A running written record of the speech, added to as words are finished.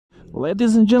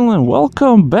Ladies and gentlemen,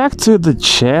 welcome back to the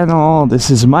channel. This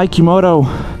is Mikey Moto,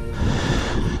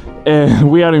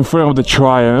 and we are in front of the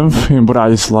Triumph in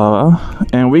Bratislava,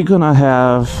 and we're gonna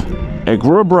have a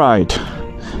group ride.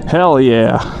 Hell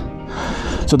yeah!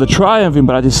 So the Triumph in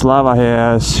Bratislava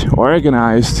has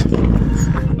organized.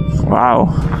 Wow!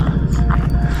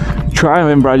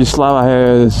 Triumph in Bratislava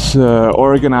has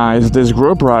organized this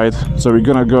group ride. So we're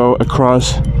gonna go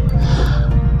across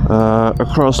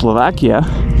Slovakia.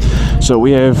 So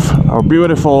we have our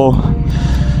beautiful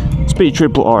Speed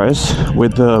Triple Rs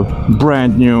with the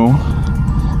brand new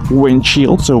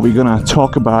windshield. So we're gonna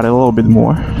talk about it a little bit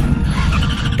more.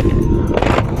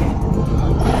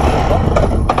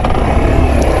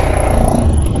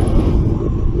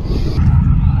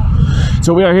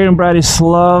 So we are here in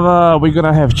Bratislava. We're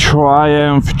gonna have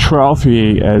Triumph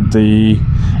trophy at the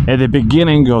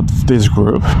beginning of this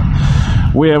group.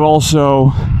 We have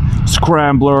also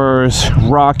scramblers,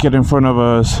 rocket in front of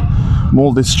us,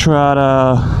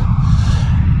 Multistrada,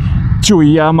 two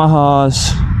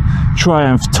Yamahas,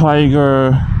 Triumph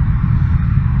Tiger,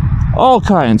 all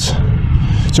kinds.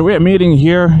 So we are meeting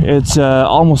here. It's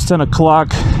almost 10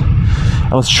 o'clock. I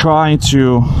was trying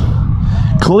to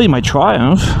clean my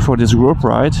Triumph for this group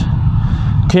ride.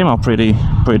 Came out pretty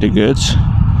good.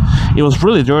 It was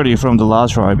really dirty from the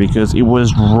last ride because it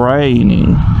was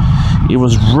raining. It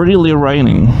was really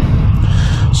raining,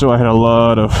 so I had a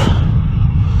lot of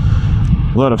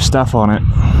stuff on it.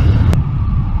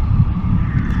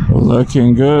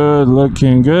 Looking good,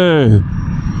 looking good.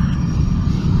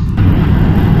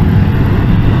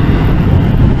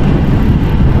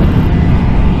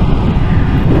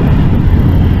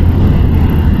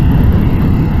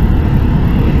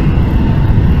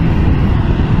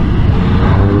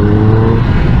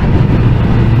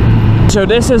 So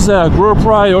this is a group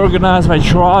ride organized by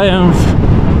Triumph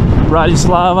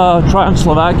Bratislava, Triumph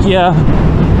Slovakia.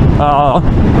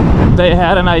 They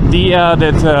had an idea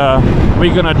that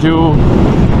we're gonna do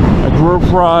a group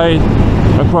ride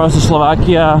across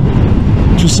Slovakia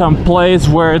to some place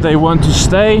where they want to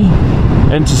stay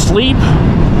and to sleep.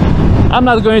 I'm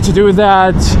not going to do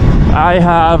that. I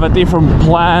have different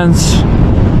plans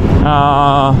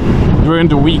during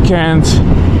the weekend.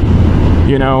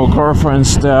 You know, girlfriend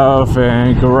stuff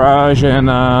and garage, and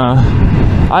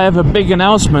I have a big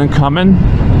announcement coming.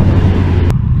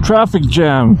 Traffic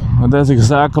jam. That's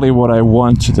exactly what I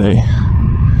want today.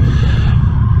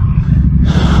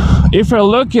 If you're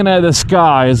looking at the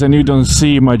skies and you don't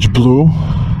see much blue,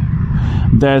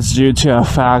 that's due to the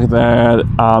fact that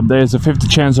there's a 50%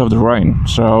 chance of the rain.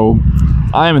 So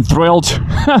I am thrilled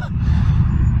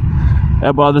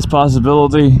about this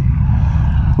possibility.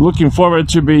 Looking forward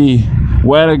to be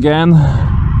wet again,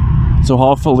 so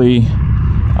hopefully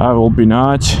I will be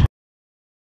not.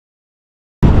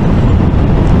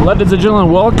 Ladies and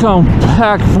gentlemen, welcome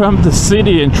back from the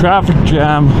city in traffic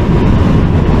jam.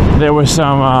 There was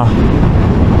some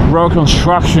road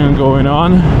construction going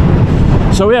on,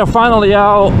 so we are finally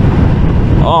out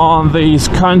on these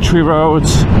country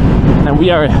roads, and we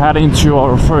are heading to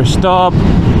our first stop,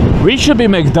 which should be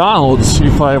McDonald's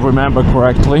if I remember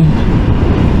correctly.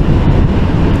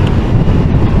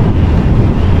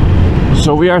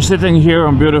 So we are sitting here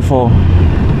on beautiful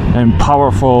and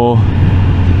powerful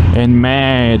and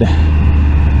mad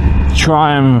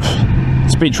Triumph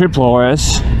Speed Triple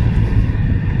Rs.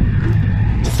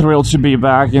 Thrilled to be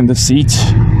back in the seat.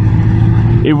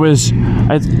 It was,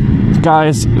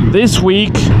 guys, this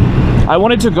week I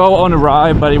wanted to go on a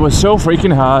ride, but it was so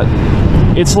freaking hot.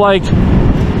 It's like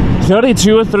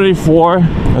 32, 34,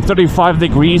 35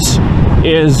 degrees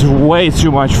is way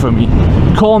too much for me.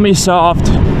 Call me soft,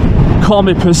 call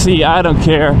me pussy, I don't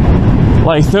care.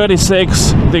 Like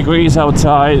 36 degrees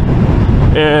outside,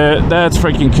 that's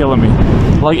freaking killing me.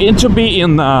 Like, to be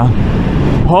in a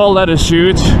whole leather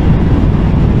suit,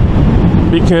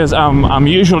 because I'm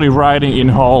usually riding in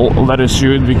whole leather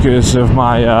suit because of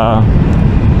my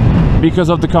because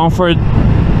of the comfort,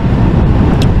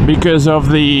 because of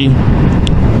the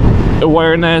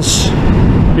awareness,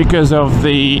 because of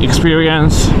the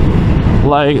experience.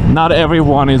 Like, not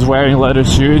everyone is wearing leather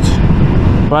suits.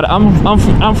 But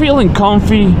I'm feeling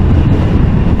comfy.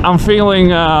 I'm feeling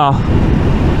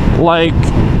like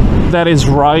that is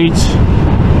right.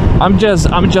 I'm just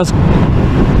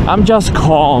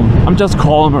calm. I'm just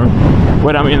calmer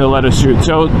when I'm in the leather suit.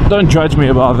 So don't judge me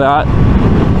about that.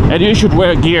 And you should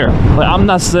wear gear. Like, I'm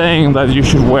not saying that you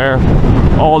should wear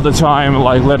all the time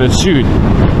like leather suit,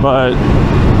 but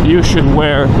you should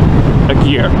wear a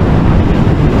gear.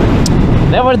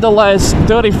 Nevertheless,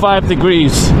 35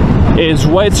 degrees is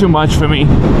way too much for me.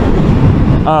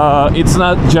 It's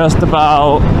not just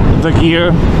about the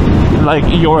gear, like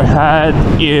your head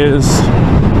is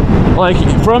like,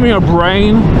 from your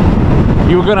brain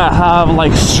you're gonna have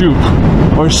like soup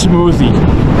or smoothie.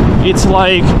 It's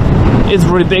like, it's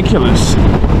ridiculous.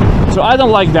 So I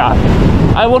don't like that.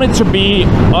 I want it to be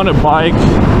on a bike,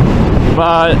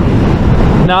 but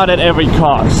not at every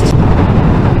cost.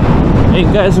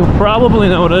 And guys have probably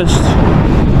noticed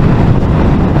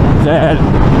that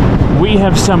we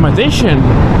have some addition.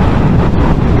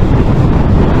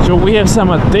 So we have some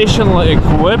additional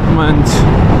equipment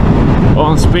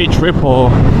on Speed Triple,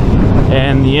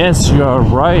 and yes, you are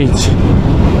right.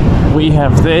 We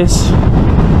have this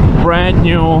brand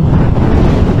new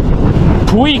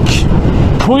Puig.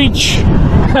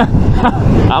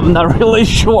 I'm not really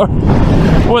sure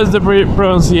what's the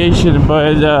pronunciation,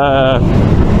 but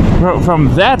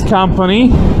from that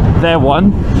company, that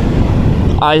one,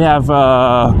 I have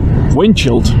a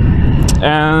windshield,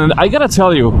 and I gotta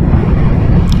tell you,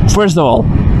 first of all,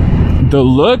 the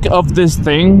look of this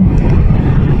thing,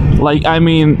 like, I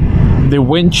mean, the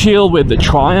windshield with the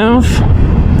TRIMPH,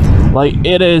 like,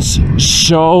 it is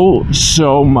so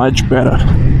much better.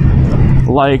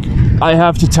 Like, I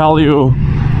have to tell you,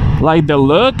 like, the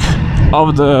look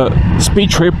of the Speed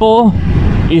Triple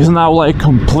is now like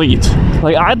complete.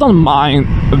 Like, I don't mind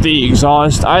the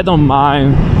exhaust, I don't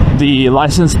mind the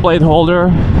license plate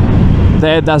holder,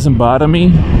 that doesn't bother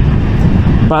me,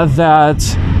 but that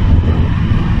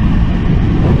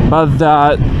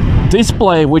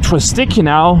display which was sticking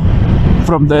out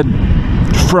from the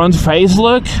front face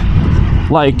look,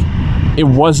 like, it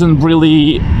wasn't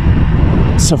really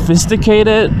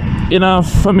sophisticated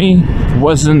enough for me,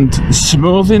 wasn't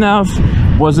smooth enough,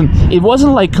 it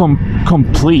wasn't like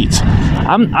complete.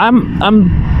 I'm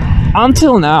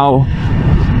until now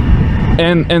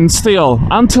and still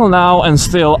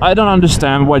I don't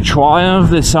understand why TRIMPH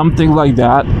did something like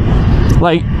that.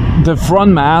 Like, the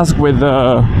front mask with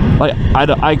the, like,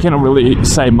 I can't really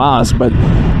say mask, but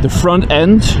the front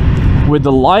end with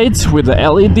the lights, with the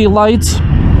LED lights,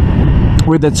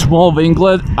 with that small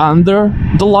winglet under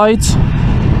the lights,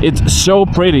 it's so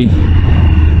pretty.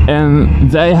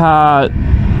 And they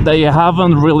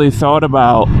haven't really thought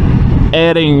about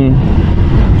adding,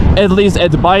 at least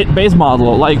at the base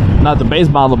model, like, not the base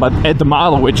model, but at the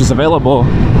model which is available,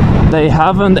 they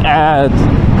haven't added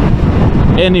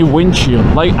any windshield.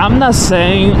 Like, I'm not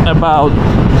saying about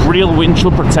real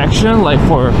windshield protection, like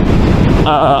for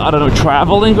I don't know,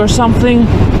 traveling or something.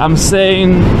 I'm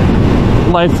saying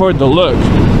like for the look,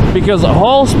 because the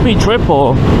whole Speed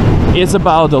Triple is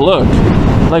about the look.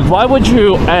 Like, why would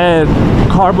you add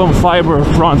carbon fiber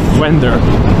front fender,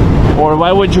 or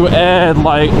why would you add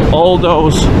like all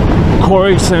those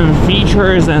quirks and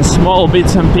features and small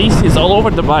bits and pieces all over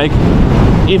the bike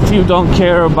if you don't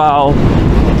care about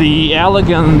the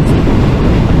elegance,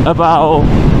 about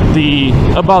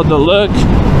the look,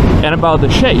 and about the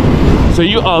shape? So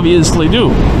you obviously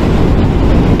do.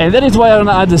 And that is why I don't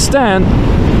understand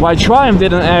why TRIMPH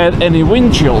didn't add any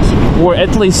windshields, or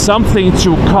at least something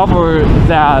to cover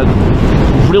that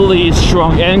really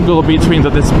strong angle between the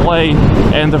display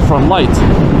and the front light.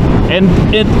 And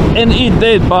it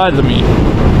did bother me.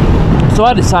 So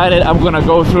I decided I'm gonna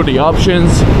go through the options,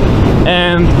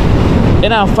 and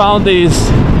I found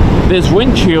this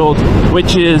windshield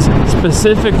which is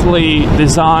specifically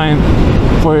designed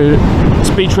for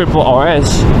Speed Triple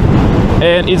RS,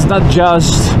 and it's not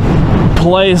just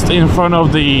placed in front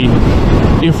of the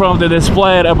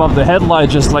display above the headlight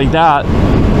just like that.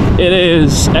 It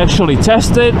is actually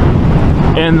tested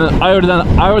and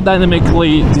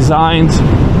aerodynamically designed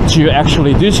to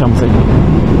actually do something.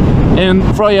 And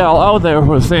for y'all out there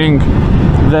who think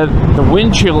that the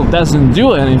windshield doesn't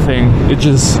do anything, it's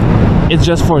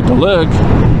just for the look,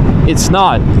 it's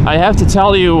not. I have to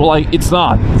tell you, like, it's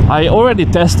not. I already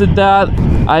tested that.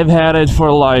 I've had it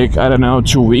for like, I don't know,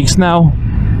 2 weeks now,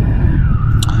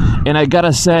 and I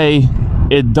gotta say,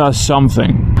 it does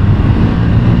something.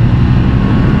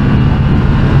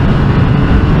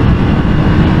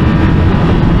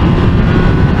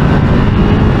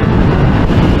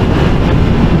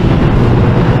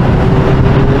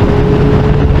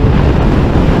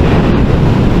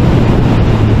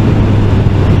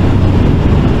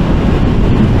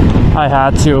 I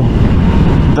had to.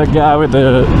 The guy with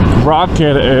the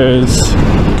rocket is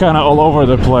kind of all over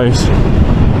the place.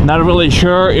 Not really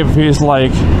sure if he's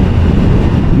like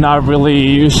not really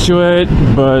used to it,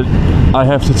 but I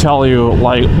have to tell you,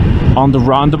 like, on the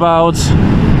roundabouts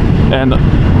and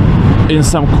in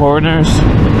some corners,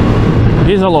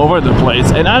 he's all over the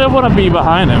place, and I don't want to be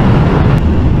behind him.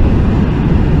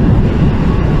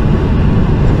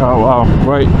 Oh wow,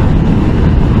 right.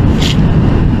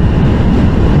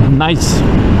 Nice.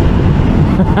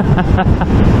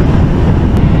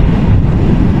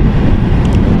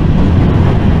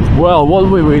 Well,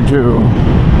 what will we do?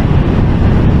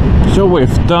 So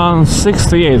we've done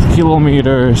 68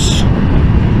 kilometers.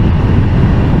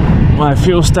 My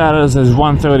fuel status is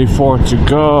 134 to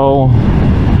go.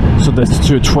 So that's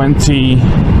 220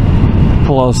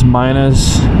 plus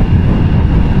minus.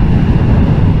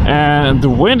 And the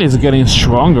wind is getting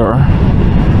stronger,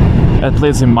 at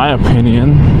least in my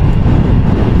opinion.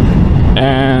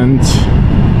 And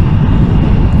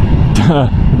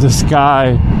the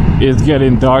sky is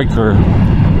getting darker,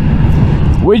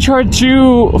 which are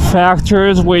two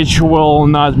factors which will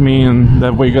not mean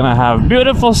that we're gonna have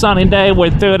beautiful sunny day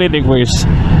with 30 degrees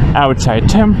outside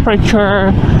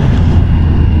temperature.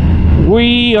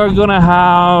 We are gonna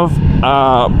have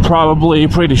probably a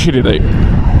pretty shitty day.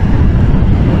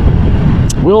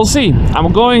 We'll see.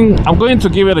 I'm going to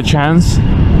give it a chance.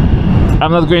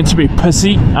 I'm not going to be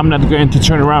pussy. I'm not going to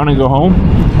turn around and go home.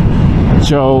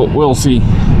 So we'll see.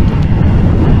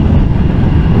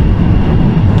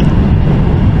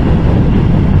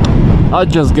 I'll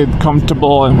just get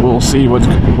comfortable and we'll see what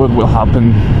will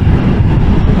happen.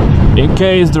 In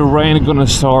case the rain gonna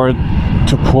start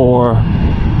to pour,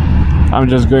 I'm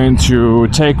just going to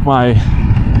take my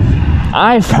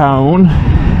iPhone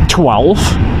 12,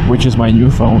 which is my new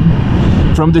phone,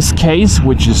 from this case,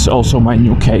 which is also my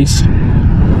new case.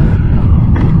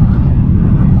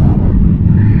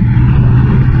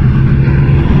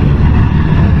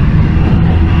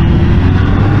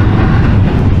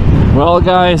 Well,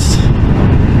 guys,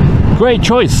 great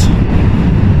choice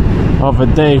of a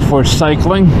day for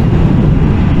cycling.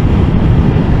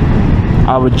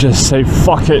 I would just say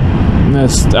fuck it.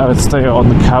 I would stay on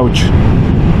the couch.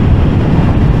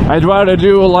 I'd rather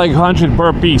do like 100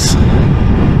 burpees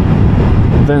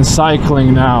than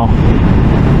cycling now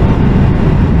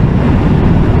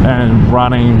and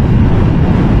running.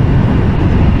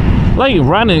 Like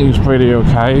running is pretty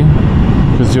okay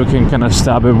because you can kind of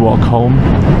stop and walk home.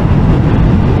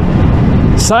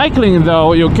 Cycling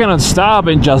though, you cannot stop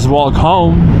and just walk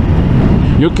home.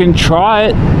 You can try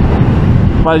it,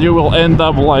 but you will end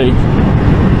up like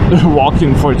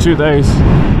walking for 2 days.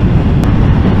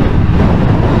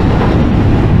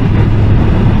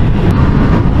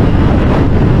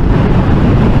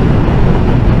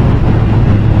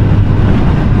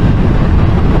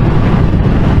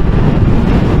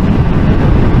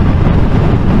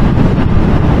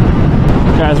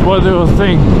 Guys, what do you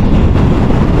think?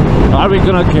 Are we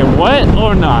gonna get wet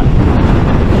or not?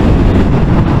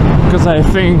 Because I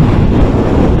think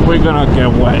we're gonna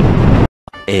get wet.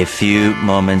 A few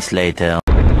moments later.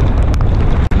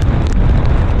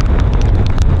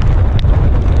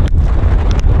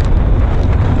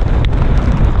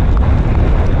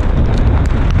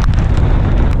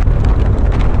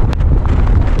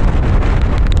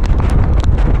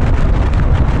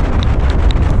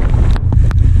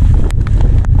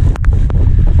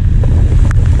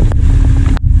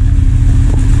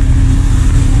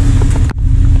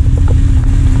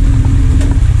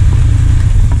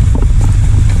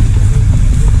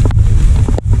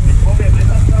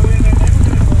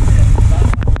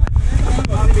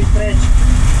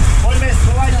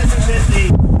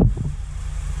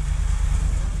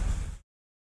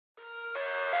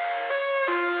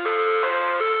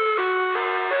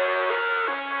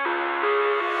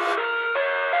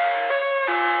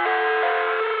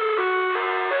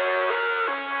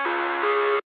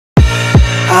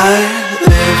 I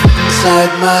live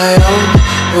inside my own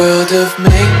world of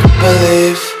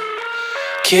make-believe.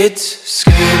 Kids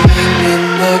screaming in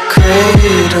the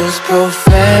cradles,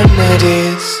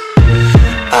 profanities.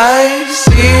 I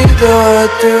see the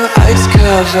world through ice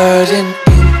covered in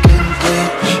ink and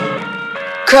bleach.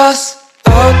 Cross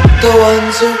out the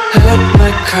ones who heard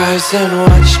my cries and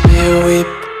watched me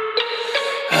weep.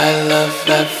 I love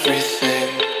everything.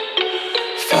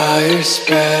 Fire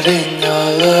spreading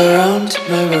all around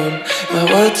my room. My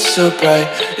world's so bright,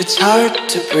 it's hard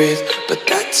to breathe, but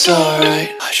that's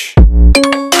alright. Hush.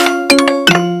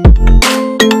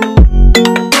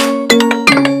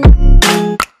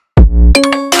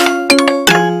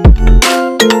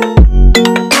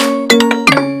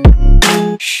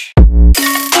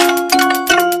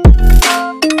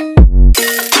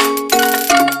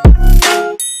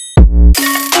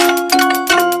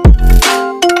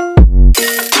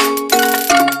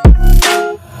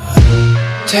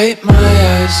 Take my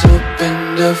eyes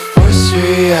open to force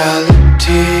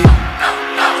reality.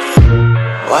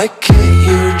 Why can't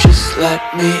you just let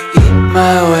me eat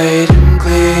my weight in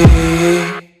glee?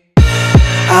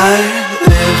 I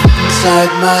live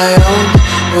inside my own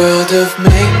world of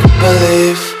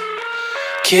make-believe.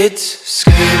 Kids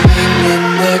screaming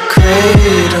in their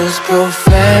cradles,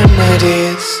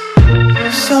 profanities.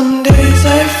 Some days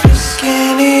I feel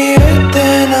skinnier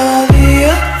than all the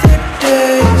other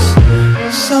days.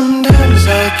 Sometimes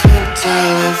I can't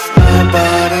tell if my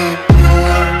body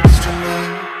belongs to me.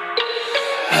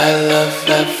 I love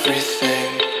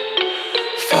everything.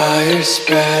 Fire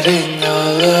spreading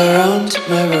all around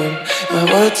my room. My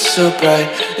world's so bright,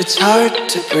 it's hard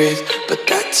to breathe, but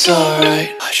that's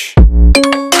alright. Hush.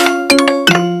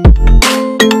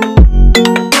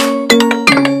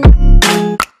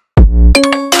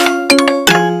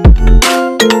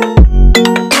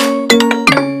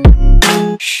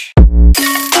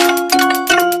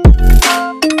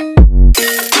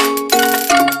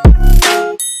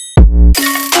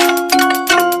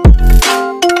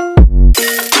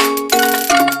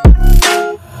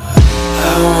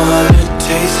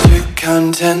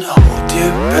 Content, hold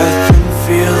your breath and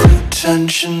feel the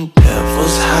tension.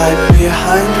 Devils hide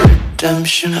behind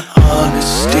redemption.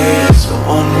 Honesty is a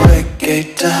one-way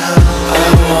gate to hell. I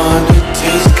wanna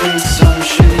taste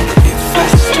consumption, breathe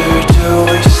faster to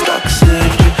waste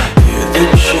oxygen. Hear the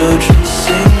children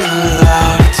sing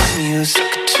aloud. It's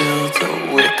music till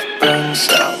the wick burns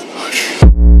out.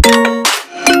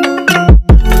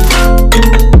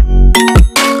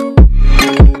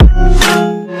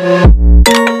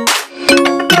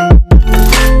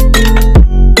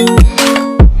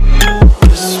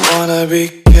 Be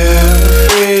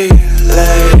carefree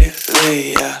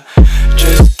lately, yeah.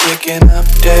 Just kicking up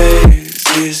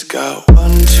daisies. Got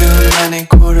one too many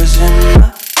quarters in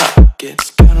my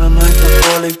pockets. Count 'em like the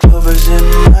 4-leaf clovers in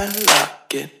my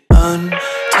locket.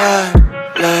 Untied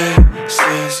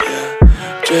laces, yeah.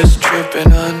 Just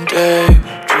tripping on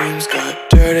daydreams. Got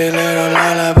dirty little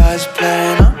lullabies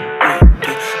playing on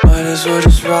repeat. Might as well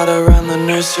just ride around the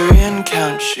nursery and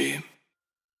count sheep.